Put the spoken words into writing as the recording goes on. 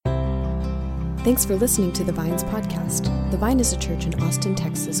Thanks for listening to the Vines podcast. The Vine is a church in Austin,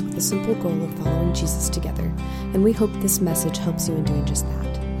 Texas, with the simple goal of following Jesus together, and we hope this message helps you in doing just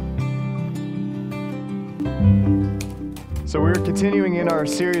that. So we're continuing in our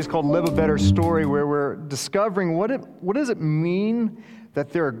series called Live a Better Story, where we're discovering what does it mean that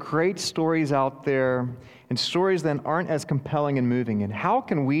there are great stories out there and stories that aren't as compelling and moving, and how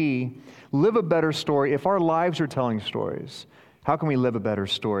can we live a better story if our lives are telling stories? How can we live a better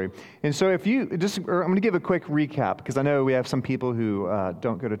story? And so I'm going to give a quick recap, because I know we have some people who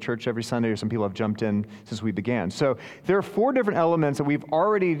don't go to church every Sunday, or some people have jumped in since we began. So there are three elements that we've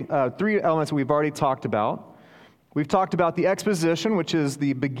already talked about. We've talked about the exposition, which is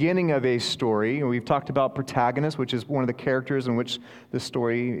the beginning of a story. And we've talked about protagonist, which is one of the characters in which the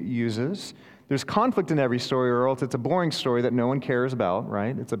story uses. There's conflict in every story, or else it's a boring story that no one cares about,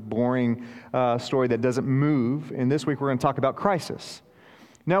 right? It's a boring story that doesn't move. And this week we're going to talk about crisis.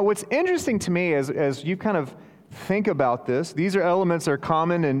 Now, what's interesting to me as you kind of think about this, these are elements that are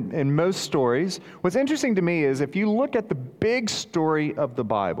common in most stories. What's interesting to me is if you look at the big story of the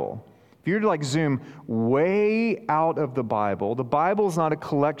Bible, if you were to zoom way out of the Bible is not a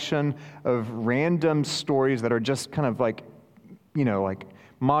collection of random stories that are just kind of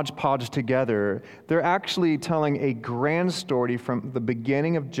Mod Podge together. They're actually telling a grand story from the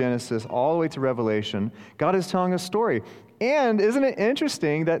beginning of Genesis all the way to Revelation. God is telling a story. And isn't it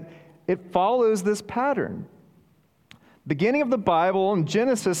interesting that it follows this pattern? Beginning of the Bible in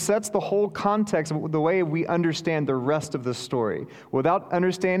Genesis sets the whole context of the way we understand the rest of the story. Without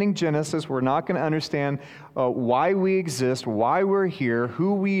understanding Genesis, we're not going to understand why we exist, why we're here,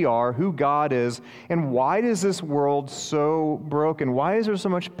 who we are, who God is, and why is this world so broken? Why is there so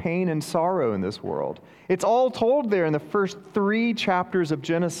much pain and sorrow in this world? It's all told there in the first 3 chapters of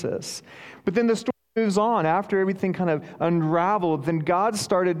Genesis. But then the story moves on. After everything kind of unraveled, then God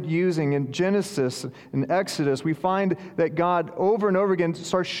started using in Genesis and Exodus, we find that God over and over again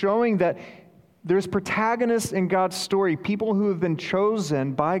starts showing that there's protagonists in God's story, people who have been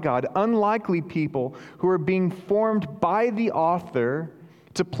chosen by God, unlikely people who are being formed by the author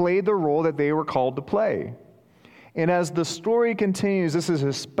to play the role that they were called to play. And as the story continues, this is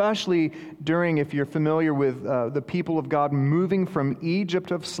especially during, if you're familiar with the people of God moving from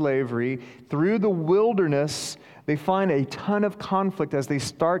Egypt of slavery through the wilderness, they find a ton of conflict as they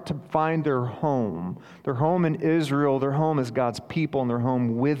start to find their home in Israel, their home as God's people, and their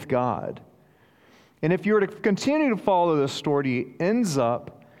home with God. And if you were to continue to follow this story, it ends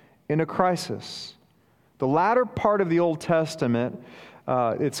up in a crisis. The latter part of the Old Testament,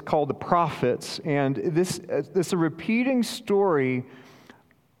 it's called the prophets, and this is a repeating story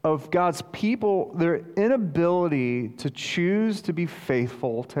of God's people, their inability to choose to be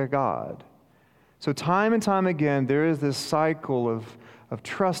faithful to God. So time and time again, there is this cycle of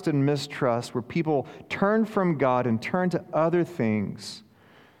trust and mistrust where people turn from God and turn to other things.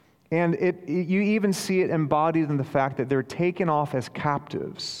 And you even see it embodied in the fact that they're taken off as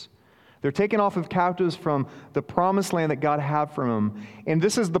captives. They're taken off as captives from the promised land that God had for them. And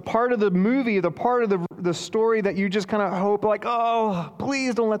this is the part of the movie, the part of the story that you just kind of hope, oh,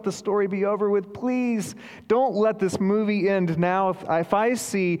 please don't let the story be over with. Please don't let this movie end now. If I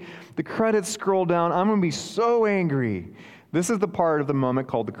see the credits scroll down, I'm going to be so angry. This is the part of the moment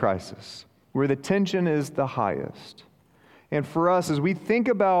called the crisis, where the tension is the highest. And for us, as we think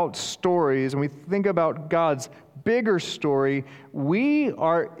about stories and we think about God's bigger story, we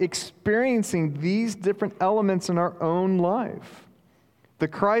are experiencing these different elements in our own life. The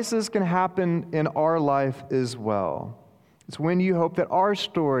crisis can happen in our life as well. It's when you hope that our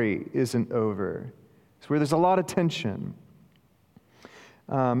story isn't over. It's where there's a lot of tension.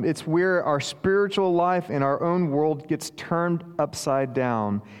 It's where our spiritual life and our own world gets turned upside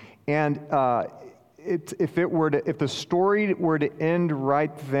down. And if the story were to end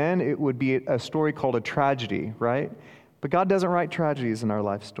right then, it would be a story called a tragedy, right? But God doesn't write tragedies in our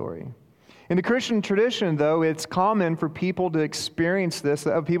life story. In the Christian tradition, though, it's common for people to experience this.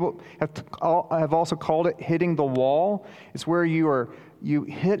 People have also called it hitting the wall. It's where you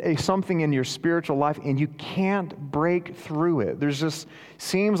hit something in your spiritual life and you can't break through it.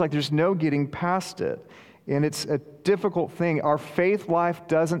 Seems like there's no getting past it. And it's a difficult thing. Our faith life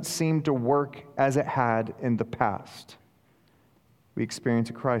doesn't seem to work as it had in the past. We experience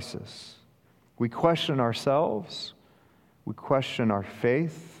a crisis. We question ourselves. We question our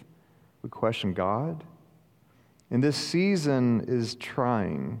faith. We question God. And this season is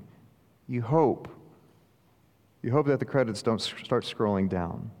trying. You hope that the credits don't start scrolling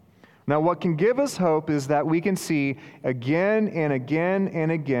down. Now, what can give us hope is that we can see again and again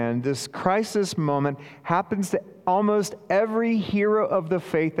and again this crisis moment happens to almost every hero of the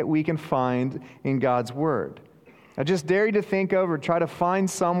faith that we can find in God's Word. I just dare you to think of or try to find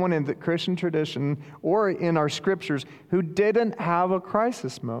someone in the Christian tradition or in our scriptures who didn't have a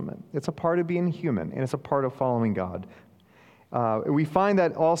crisis moment. It's a part of being human, and it's a part of following God. We find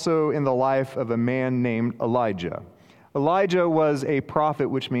that also in the life of a man named Elijah. Elijah was a prophet,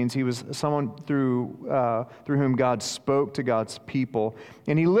 which means he was someone through whom God spoke to God's people.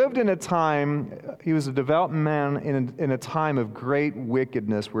 And he lived in a time, he was a devout man in a time of great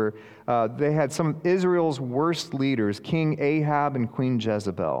wickedness where they had some of Israel's worst leaders, King Ahab and Queen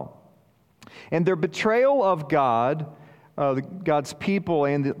Jezebel. And their betrayal of God, God's people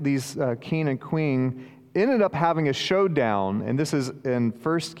and these king and queen, ended up having a showdown, and this is in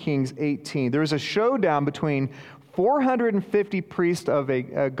 1 Kings 18. There was a showdown between 450 priests of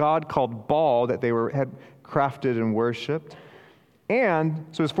a god called Baal that they had crafted and worshipped. And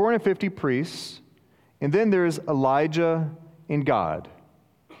so it's 450 priests, and then there's Elijah and God.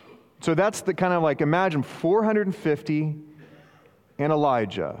 So that's the kind of like, imagine 450 and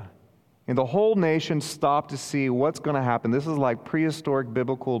Elijah. And the whole nation stopped to see what's going to happen. This is like prehistoric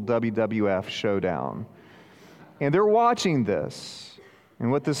biblical WWF showdown. And they're watching this. And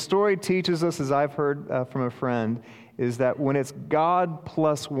what this story teaches us, as I've heard from a friend, is that when it's God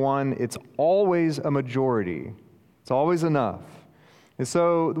plus one, it's always a majority. It's always enough. And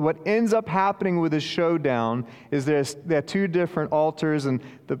so what ends up happening with this showdown is there are two different altars, and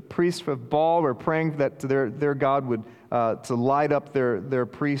the priests of Baal were praying that their God would to light up their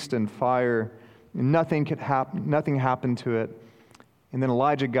priest in fire. And nothing happened to it. And then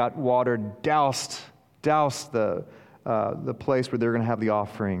Elijah got water, doused the place where they're going to have the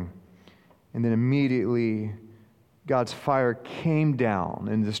offering. And then immediately, God's fire came down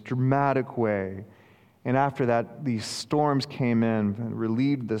in this dramatic way. And after that, these storms came in and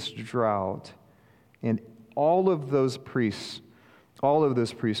relieved this drought. And all of those priests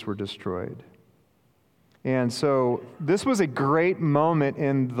were destroyed. And so this was a great moment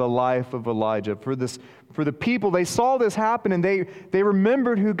in the life of Elijah. For the people, they saw this happen, and they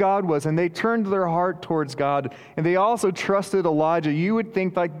remembered who God was, and they turned their heart towards God, and they also trusted Elijah. You would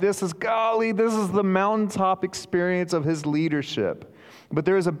think like, this is the mountaintop experience of his leadership. But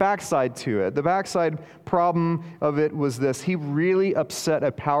there is a backside to it. The backside problem of it was this: he really upset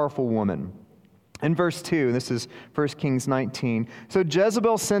a powerful woman. In verse 2, this is 1 Kings 19. So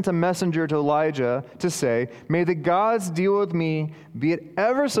Jezebel sent a messenger to Elijah to say, "May the gods deal with me, be it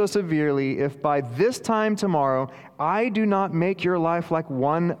ever so severely, if by this time tomorrow I do not make your life like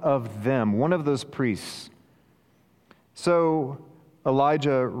one of them," one of those priests. So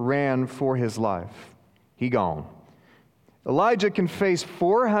Elijah ran for his life. He gone. Elijah can face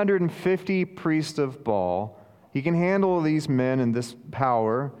 450 priests of Baal. He can handle these men and this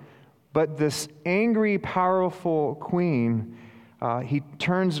power. But this angry, powerful queen, he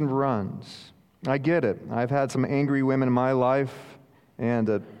turns and runs. I get it. I've had some angry women in my life,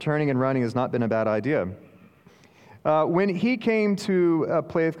 and turning and running has not been a bad idea. When he came to a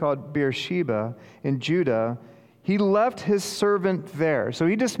place called Beersheba in Judah, he left his servant there. So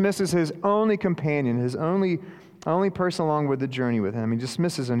he dismisses his only companion, his only person along with the journey with him. He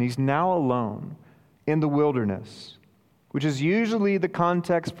dismisses him. He's now alone in the wilderness, which is usually the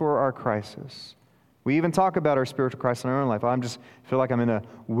context for our crisis. We even talk about our spiritual crisis in our own life. I just feel like I'm in a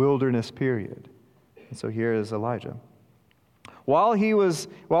wilderness period. And so here is Elijah. While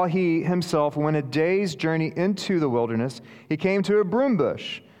he himself went a day's journey into the wilderness, he came to a broom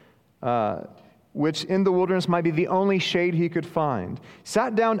bush, which in the wilderness might be the only shade he could find,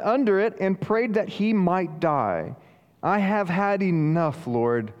 sat down under it and prayed that he might die. "I have had enough,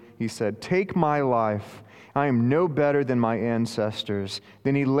 Lord," he said. "Take my life. I am no better than my ancestors."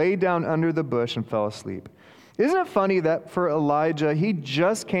 Then he lay down under the bush and fell asleep. Isn't it funny that for Elijah, he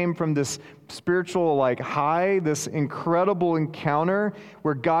just came from this spiritual high, this incredible encounter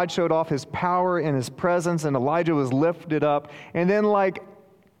where God showed off his power and his presence, and Elijah was lifted up. And then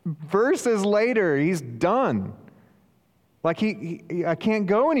verses later, he's done. I can't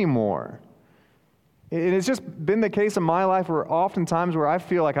go anymore. And it's just been the case in my life where oftentimes where I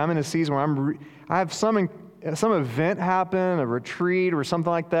feel like I'm in a season where I have some event happen, a retreat or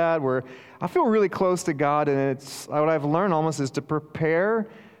something like that, where I feel really close to God, and what I've learned almost is to prepare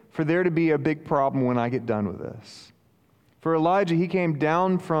for there to be a big problem when I get done with this. For Elijah, he came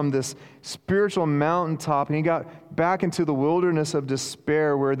down from this spiritual mountaintop, and he got back into the wilderness of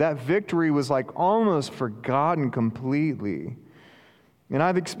despair, where that victory was almost forgotten completely. And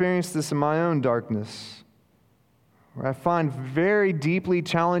I've experienced this in my own darkness, where I find very deeply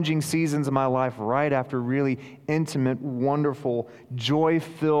challenging seasons of my life right after really intimate, wonderful,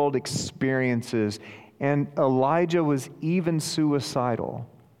 joy-filled experiences. And Elijah was even suicidal.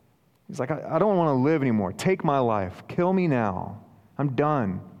 He's like, I don't want to live anymore. Take my life. Kill me now. I'm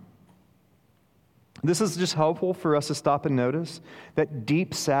done. This is just helpful for us to stop and notice that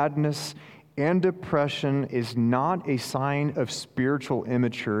deep sadness and depression is not a sign of spiritual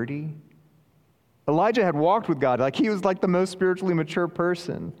immaturity. Elijah had walked with God. Like, he was like the most spiritually mature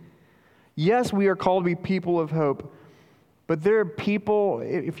person. Yes, we are called to be people of hope. But there are people,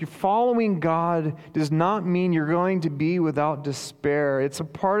 if you're following God, does not mean you're going to be without despair. It's a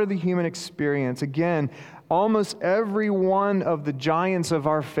part of the human experience. Again, almost every one of the giants of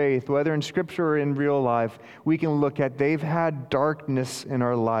our faith, whether in Scripture or in real life, we can look at, they've had darkness in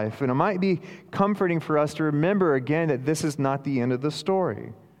our life. And it might be comforting for us to remember again that this is not the end of the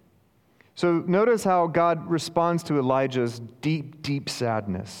story. So notice how God responds to Elijah's deep, deep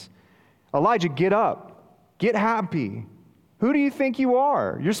sadness. Elijah, get up. Get happy. Who do you think you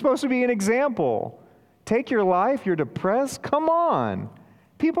are? You're supposed to be an example. Take your life. You're depressed. Come on.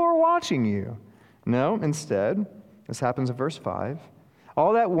 People are watching you. No, instead, this happens in verse 5.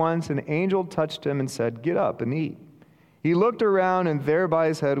 All at once, an angel touched him and said, get up and eat. He looked around, and there by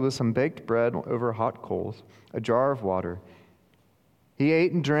his head was some baked bread over hot coals, a jar of water. He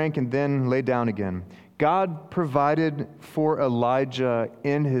ate and drank and then lay down again. God provided for Elijah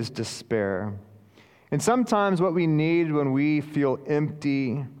in his despair. And sometimes what we need when we feel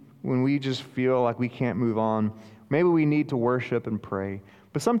empty, when we just feel like we can't move on, maybe we need to worship and pray.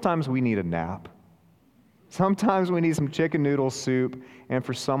 But sometimes we need a nap. Sometimes we need some chicken noodle soup and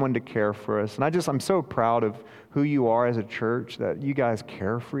for someone to care for us. And I'm so proud of who you are as a church, that you guys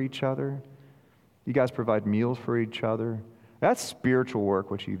care for each other. You guys provide meals for each other. That's spiritual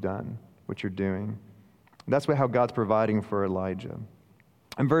work, what you've done, what you're doing. That's how God's providing for Elijah.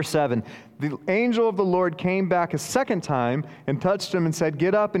 In verse 7, the angel of the Lord came back a second time and touched him and said,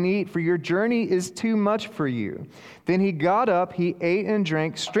 get up and eat, for your journey is too much for you. Then he got up, he ate and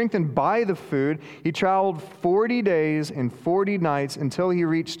drank, strengthened by the food. He traveled 40 days and 40 nights until he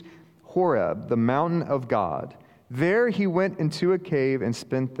reached Horeb, the mountain of God. There he went into a cave and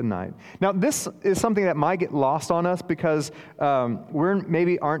spent the night. Now, this is something that might get lost on us because we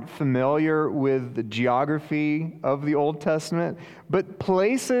maybe aren't familiar with the geography of the Old Testament, but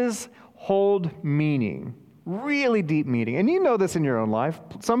places hold meaning, really deep meaning. And you know this in your own life.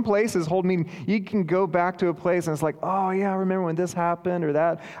 Some places hold meaning. You can go back to a place and it's like, oh yeah, I remember when this happened or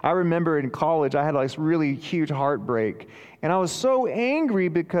that. I remember in college I had this really huge heartbreak. And I was so angry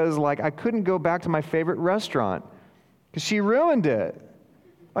because I couldn't go back to my favorite restaurant. Because she ruined it.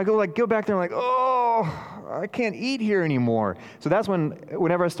 I go back there and oh, I can't eat here anymore. So that's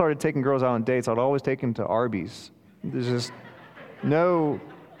whenever I started taking girls out on dates, I'd always take them to Arby's. There's just no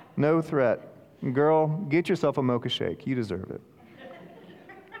threat. Girl, get yourself a mocha shake. You deserve it.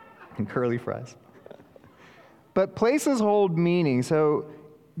 And curly fries. But places hold meaning. So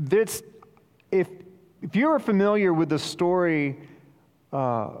if you are familiar with the story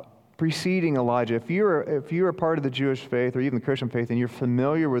preceding Elijah, if you're a part of the Jewish faith or even the Christian faith and you're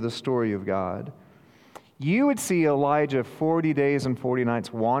familiar with the story of God, you would see Elijah 40 days and 40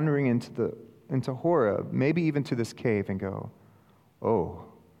 nights wandering into Horeb, maybe even to this cave, and go, oh,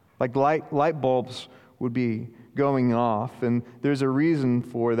 like light bulbs would be going off, and there's a reason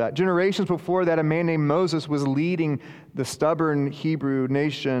for that. Generations before that, a man named Moses was leading the stubborn Hebrew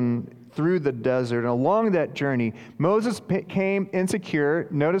nation through the desert. And along that journey, Moses became insecure,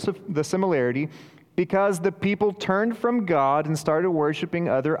 notice the similarity, because the people turned from God and started worshiping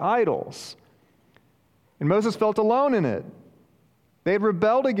other idols. And Moses felt alone in it. They had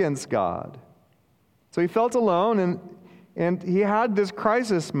rebelled against God. So he felt alone, and he had this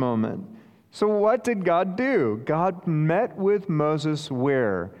crisis moment. So what did God do? God met with Moses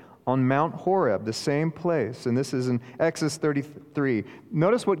where? On Mount Horeb, the same place. And this is in Exodus 33.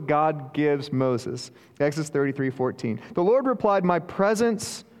 Notice what God gives Moses. Exodus 33:14. The Lord replied, my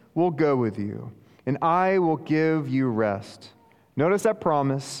presence will go with you, and I will give you rest. Notice that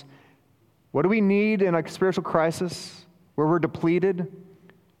promise. What do we need in a spiritual crisis where we're depleted?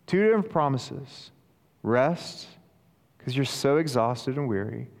 Two different promises. Rest, because you're so exhausted and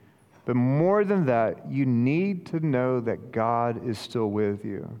weary. But more than that, you need to know that God is still with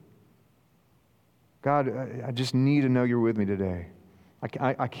you. God, I just need to know you're with me today.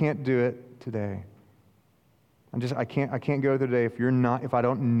 I can't do it today. I can't go today if I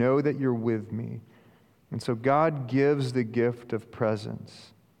don't know that you're with me. And so God gives the gift of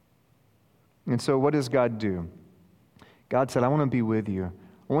presence. And so what does God do? God said, I want to be with you.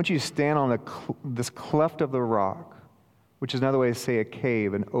 I want you to stand on this cleft of the rock. which is another way to say a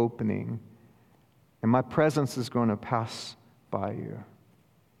cave, an opening. And my presence is going to pass by you.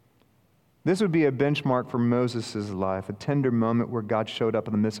 This would be a benchmark for Moses' life, a tender moment where God showed up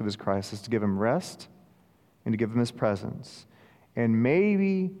in the midst of his crisis to give him rest and to give him his presence. And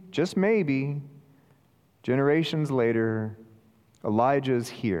maybe, just maybe, generations later, Elijah is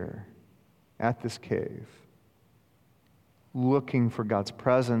here at this cave, looking for God's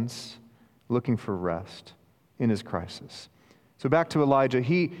presence, looking for rest in his crisis. So back to Elijah.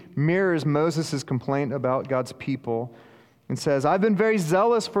 He mirrors Moses' complaint about God's people and says, I've been very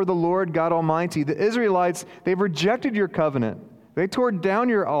zealous for the Lord God Almighty. The Israelites, they've rejected your covenant. They tore down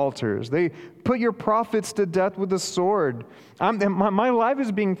your altars. They put your prophets to death with the sword. My life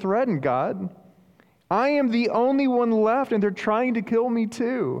is being threatened, God. I am the only one left, and they're trying to kill me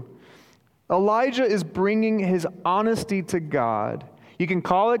too. Elijah is bringing his honesty to God. You can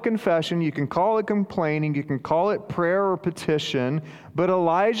call it confession, you can call it complaining, you can call it prayer or petition, but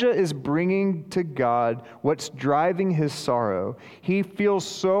Elijah is bringing to God what's driving his sorrow. He feels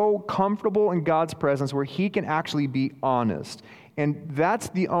so comfortable in God's presence where he can actually be honest. And that's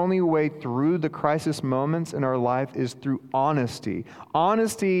the only way through the crisis moments in our life is through honesty.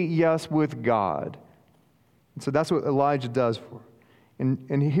 Honesty, yes, with God. And so that's what Elijah does for.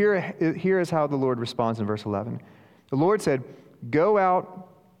 And here is how the Lord responds in verse 11. The Lord said, go out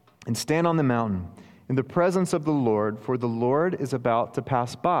and stand on the mountain in the presence of the Lord, for the Lord is about to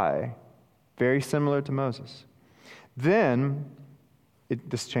pass by. Very similar to Moses. Then,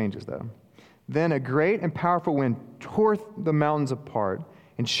 this changes though. Then a great and powerful wind tore the mountains apart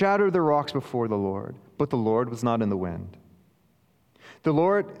and shattered the rocks before the Lord. But the Lord was not in the wind.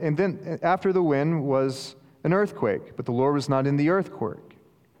 And then after the wind was an earthquake, but the Lord was not in the earthquake.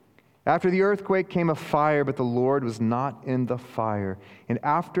 After the earthquake came a fire, but the Lord was not in the fire. And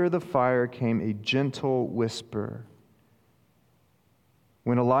after the fire came a gentle whisper.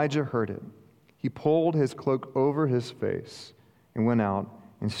 When Elijah heard it, he pulled his cloak over his face and went out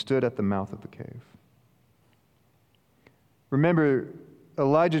and stood at the mouth of the cave. Remember,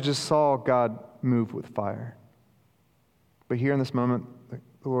 Elijah just saw God move with fire. But here in this moment,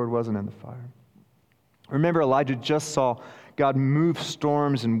 the Lord wasn't in the fire. Remember, Elijah just saw God move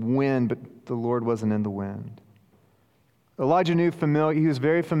storms and wind, but the Lord wasn't in the wind. Elijah he was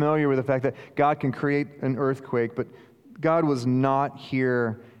very familiar with the fact that God can create an earthquake, but God was not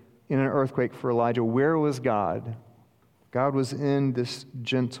here in an earthquake for Elijah. Where was God? God was in this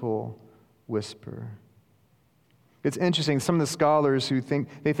gentle whisper. It's interesting, some of the scholars who think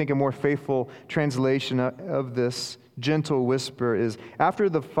a more faithful translation of this gentle whisper is, after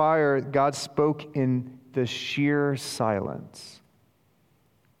the fire, God spoke in the sheer silence.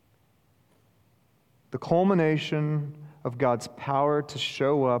 The culmination of God's power to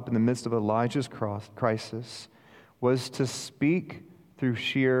show up in the midst of Elijah's crisis was to speak through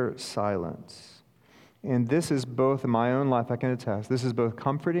sheer silence. And this is both, in my own life, I can attest, this is both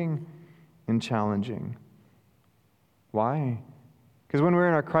comforting and challenging. Why? Because when we're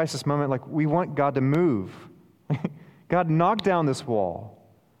in our crisis moment, we want God to move. God, knock down this wall.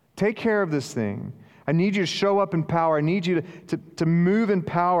 Take care of this thing. I need you to show up in power. I need you to move in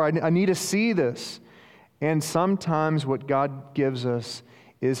power. I need to see this. And sometimes what God gives us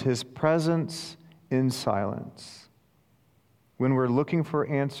is his presence in silence. When we're looking for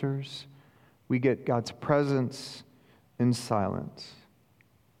answers, we get God's presence in silence.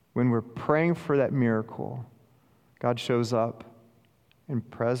 When we're praying for that miracle, God shows up in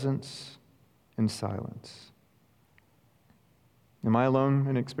presence and silence. Am I alone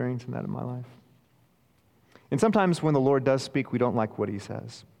in experiencing that in my life? And sometimes when the Lord does speak, we don't like what he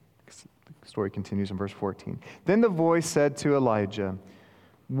says. The story continues in verse 14. Then the voice said to Elijah,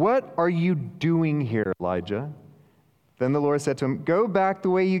 "What are you doing here, Elijah?" Then the Lord said to him, "Go back the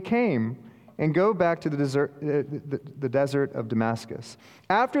way you came and go back to the desert of Damascus."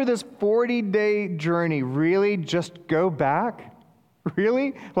 After this 40-day journey, really just go back?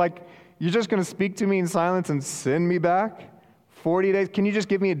 Really? You're just going to speak to me in silence and send me back? 40 days? Can you just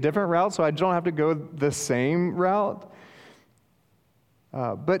give me a different route so I don't have to go the same route?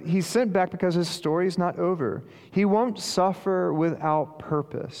 But he's sent back because his story's not over. He won't suffer without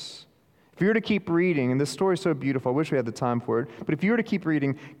purpose. If you were to keep reading, and this story is so beautiful, I wish we had the time for it, but if you were to keep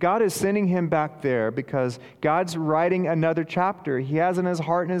reading, God is sending him back there because God's writing another chapter. He has in his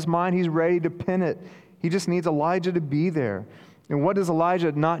heart and his mind, he's ready to pen it. He just needs Elijah to be there. And what does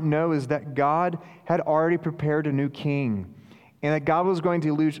Elijah not know is that God had already prepared a new king, and that God was going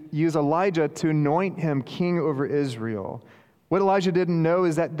to use Elijah to anoint him king over Israel. What Elijah didn't know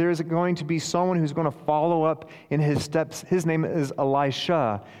is that there's going to be someone who's going to follow up in his steps. His name is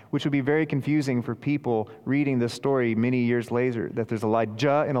Elisha, which would be very confusing for people reading this story many years later, that there's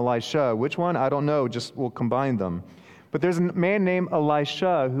Elijah and Elisha. Which one? I don't know. Just we'll combine them. But there's a man named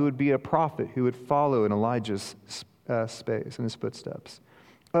Elisha who would be a prophet who would follow in Elijah's space, in his footsteps.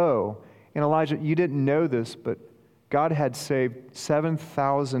 Oh, and Elijah, you didn't know this, but God had saved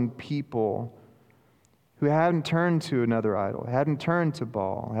 7,000 people who hadn't turned to another idol, hadn't turned to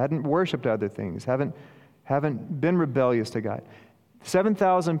Baal, hadn't worshipped other things, haven't been rebellious to God.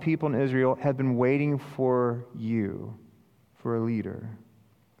 7,000 people in Israel had been waiting for you, for a leader.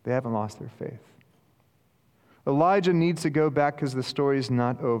 They haven't lost their faith. Elijah needs to go back because the story is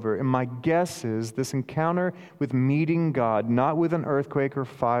not over. And my guess is this encounter with meeting God, not with an earthquake or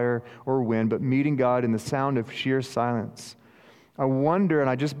fire or wind, but meeting God in the sound of sheer silence. I wonder, and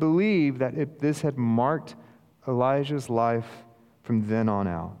I just believe, that if this had marked Elijah's life from then on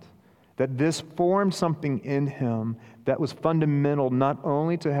out, that this formed something in him that was fundamental not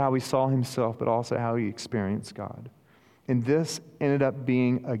only to how he saw himself, but also how he experienced God. And this ended up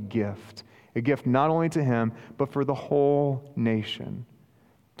being a gift not only to him, but for the whole nation.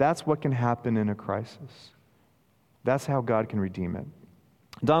 That's what can happen in a crisis. That's how God can redeem it.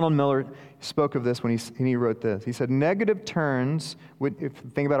 Donald Miller spoke of this when he wrote this. He said, negative turns, if you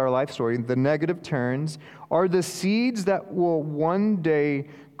think about our life story, the negative turns are the seeds that will one day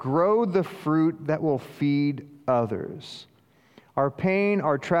grow the fruit that will feed others. Our pain,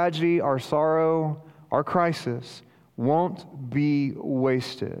 our tragedy, our sorrow, our crisis won't be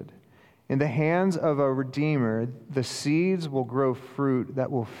wasted. In the hands of a Redeemer, the seeds will grow fruit that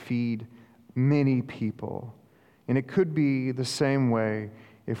will feed many people. And it could be the same way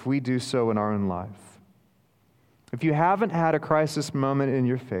if we do so in our own life. If you haven't had a crisis moment in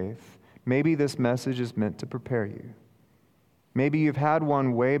your faith, maybe this message is meant to prepare you. Maybe you've had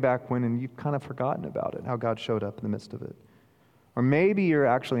one way back when and you've kind of forgotten about it, how God showed up in the midst of it. Or maybe you're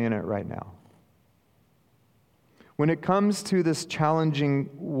actually in it right now. When it comes to this challenging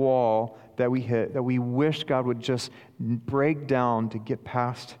wall that we hit, that we wish God would just break down to get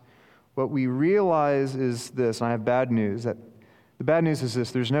past, what we realize is this, and I have bad news, that the bad news is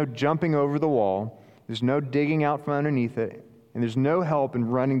this: there's no jumping over the wall, there's no digging out from underneath it, and there's no help in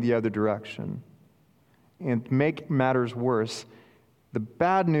running the other direction. And to make matters worse, the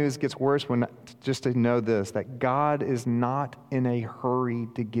bad news gets worse when just to know this, that God is not in a hurry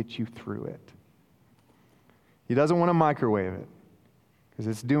to get you through it. He doesn't want to microwave it because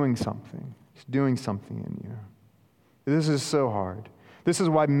it's doing something. It's doing something in you. This is so hard. This is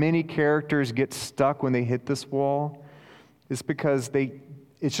why many characters get stuck when they hit this wall. It's because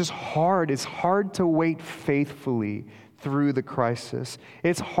it's just hard. It's hard to wait faithfully through the crisis.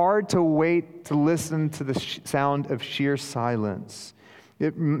 It's hard to wait to listen to the sound of sheer silence.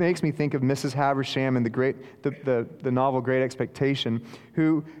 It makes me think of Mrs. Havisham in the novel Great Expectation,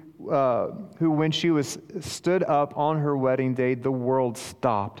 who when she was stood up on her wedding day, the world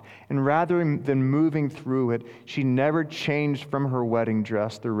stopped. And rather than moving through it, she never changed from her wedding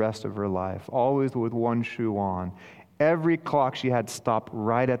dress the rest of her life, always with one shoe on. Every clock she had stopped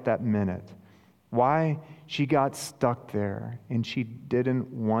right at that minute. Why? She got stuck there, and she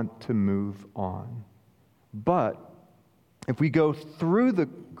didn't want to move on. But if we go through the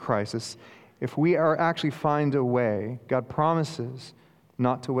crisis, if we are actually find a way, God promises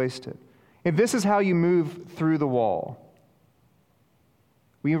not to waste it. If this is how you move through the wall,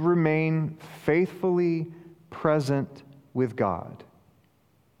 we remain faithfully present with God.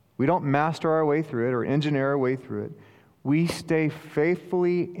 We don't master our way through it or engineer our way through it. We stay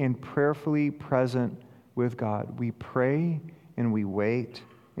faithfully and prayerfully present with God. We pray and we wait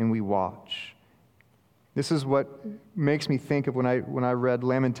and we watch. This is what makes me think of when I read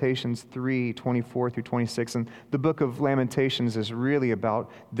Lamentations 3:24 through 26. And the book of Lamentations is really about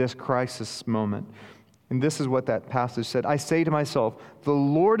this crisis moment. And this is what that passage said. I say to myself, the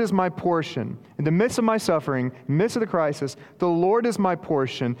Lord is my portion. In the midst of my suffering, in the midst of the crisis, the Lord is my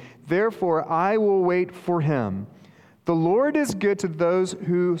portion. Therefore, I will wait for him. The Lord is good to those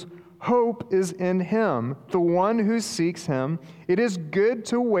whose hope is in him, the one who seeks him. It is good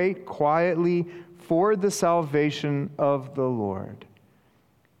to wait quietly for the salvation of the Lord.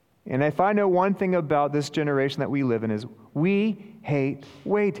 And if I know one thing about this generation that we live in is we hate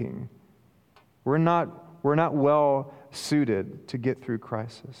waiting. We're not well suited to get through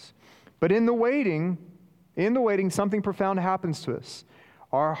crisis. But in the waiting, something profound happens to us.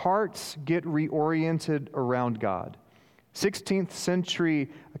 Our hearts get reoriented around God. 16th century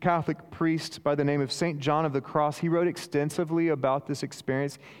Catholic priest by the name of St. John of the Cross, he wrote extensively about this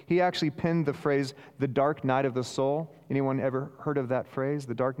experience. He actually penned the phrase, the dark night of the soul. Anyone ever heard of that phrase,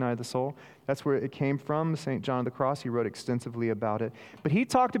 the dark night of the soul? That's where it came from, St. John of the Cross. He wrote extensively about it. But he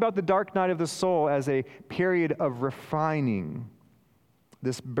talked about the dark night of the soul as a period of refining,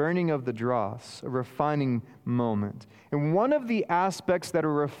 this burning of the dross, a refining moment. And one of the aspects that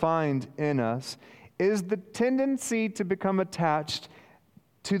are refined in us is the tendency to become attached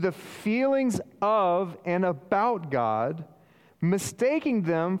to the feelings of and about God, mistaking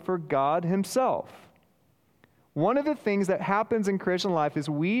them for God himself. One of the things that happens in Christian life is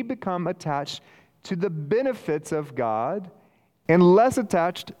we become attached to the benefits of God and less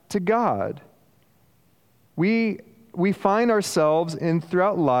attached to God. We find ourselves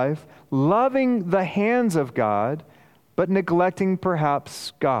throughout life loving the hands of God, but neglecting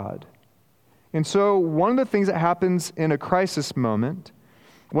perhaps God. And so one of the things that happens in a crisis moment,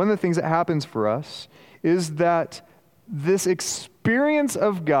 one of the things that happens for us is that this experience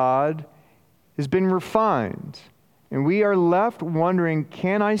of God has been refined. And we are left wondering,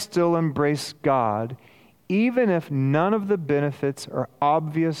 can I still embrace God even if none of the benefits are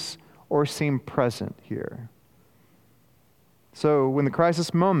obvious or seem present here? So when the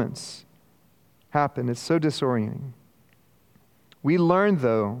crisis moments happen, it's so disorienting. We learn,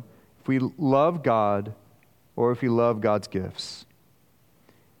 though, if we love God or if we love God's gifts.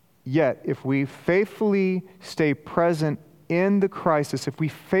 Yet, if we faithfully stay present in the crisis, if we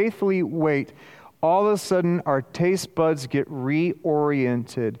faithfully wait, all of a sudden our taste buds get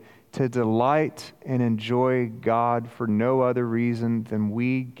reoriented to delight and enjoy God for no other reason than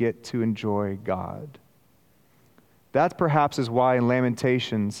we get to enjoy God. That perhaps is why in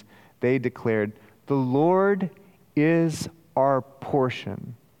Lamentations they declared, "The Lord is our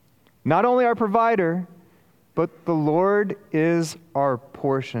portion." Not only our provider, but the Lord is our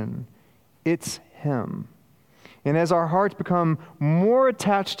portion. It's Him. And as our hearts become more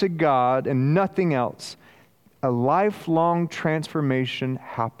attached to God and nothing else, a lifelong transformation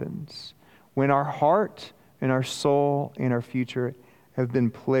happens when our heart and our soul and our future have been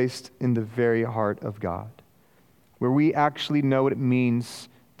placed in the very heart of God, where we actually know what it means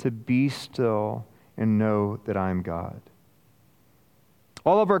to be still and know that I am God.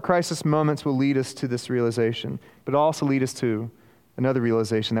 All of our crisis moments will lead us to this realization, but also lead us to another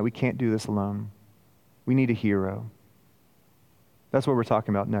realization that we can't do this alone. We need a hero. That's what we're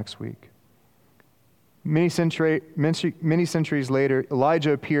talking about next week. Many centuries later,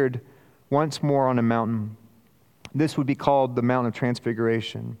 Elijah appeared once more on a mountain. This would be called the Mountain of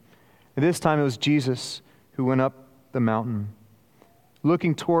Transfiguration. And this time it was Jesus who went up the mountain,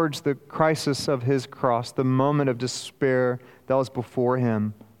 looking towards the crisis of his cross, the moment of despair that was before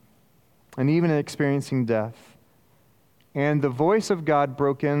him, and even experiencing death. And the voice of God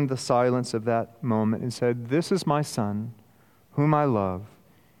broke in the silence of that moment and said, "This is my Son, whom I love.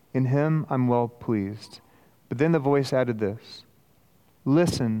 In him I'm well pleased." But then the voice added this,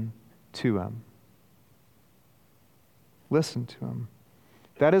 "Listen to him." Listen to him.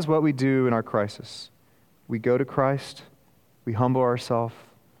 That is what we do in our crisis. We go to Christ, we humble ourselves,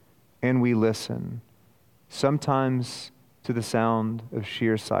 and we listen, sometimes to the sound of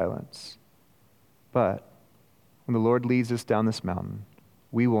sheer silence. But when the Lord leads us down this mountain,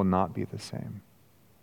 we will not be the same.